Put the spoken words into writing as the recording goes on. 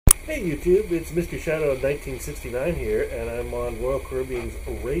Hey YouTube, it's Mr. Shadow 1969 here, and I'm on Royal Caribbean's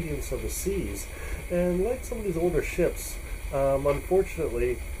Radiance of the Seas. And like some of these older ships,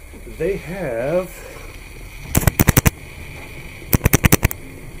 unfortunately, they have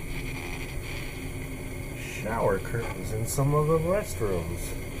shower curtains in some of the restrooms.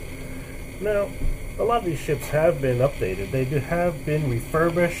 Now, a lot of these ships have been updated. They have been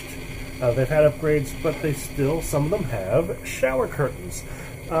refurbished. They've had upgrades, but some of them have shower curtains.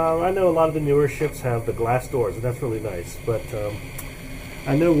 I know a lot of the newer ships have the glass doors, and that's really nice, but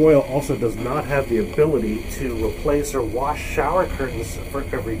I know Royal also does not have the ability to replace or wash shower curtains for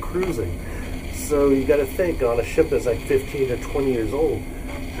every cruising. So you got to think, on a ship that's like 15 or 20 years old,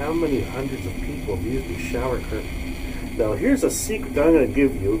 how many hundreds of people have used these shower curtains? Now here's a secret that I'm going to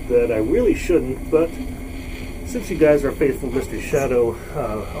give you that I really shouldn't, but since you guys are faithful Mr. Shadow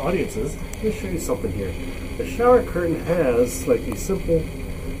audiences, let me show you something here. The shower curtain has like a simple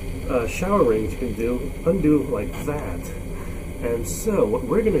shower rings you can undo like that. And so what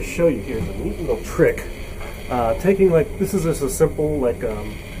we're going to show you here is a neat little trick. Taking this is just a simple a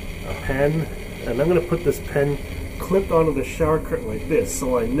pen, and I'm going to put this pen clipped onto the shower curtain like this,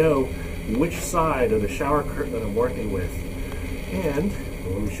 so I know which side of the shower curtain that I'm working with. And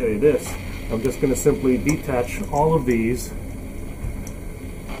let me show you this. I'm just going to simply detach all of these.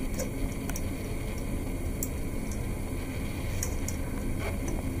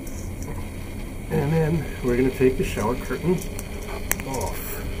 And then we're going to take the shower curtain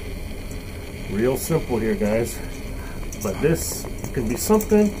off. Real simple here, guys. But this can be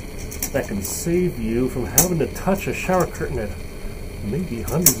something that can save you from having to touch a shower curtain that maybe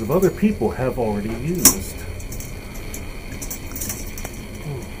hundreds of other people have already used.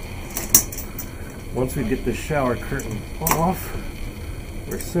 Once we get the shower curtain off,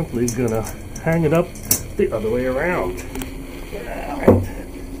 we're simply going to hang it up the other way around. Alright.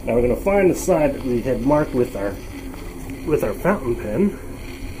 Now we're going to find the side that we had marked with our fountain pen,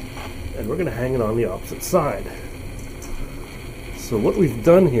 and we're going to hang it on the opposite side. So what we've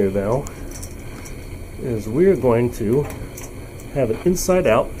done here now is we're going to have an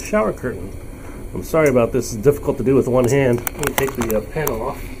inside-out shower curtain. I'm sorry about this, it's difficult to do with one hand. Let me take the pen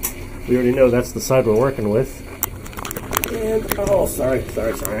off. We already know that's the side we're working with. And, oh, sorry,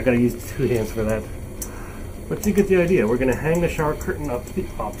 I gotta use two hands for that. But you get the idea. We're gonna hang the shower curtain up the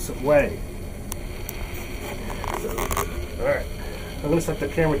opposite way. So, alright. I'm gonna set the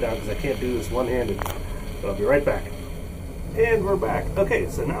camera down because I can't do this one-handed. But I'll be right back. And we're back. Okay,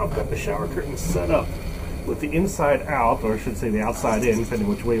 so now I've got the shower curtain set up with the inside out, or I should say the outside in, depending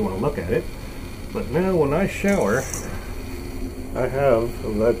which way you want to look at it. But now when I shower, I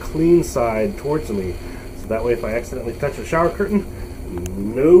have the clean side towards me. So that way if I accidentally touch the shower curtain,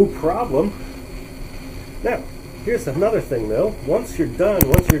 no problem. Now, here's another thing though. Once you're done,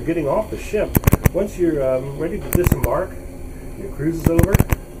 once you're getting off the ship, once you're ready to disembark, your cruise is over,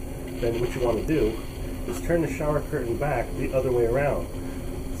 then what you want to do is turn the shower curtain back the other way around.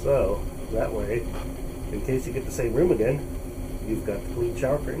 So, that way, in case you get the same room again, you've got the clean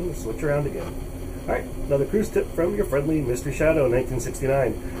shower curtain and switch around again. Alright, another cruise tip from your friendly Mr. Shadow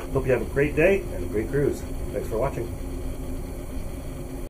 1969. Hope you have a great day and a great cruise. Thanks for watching.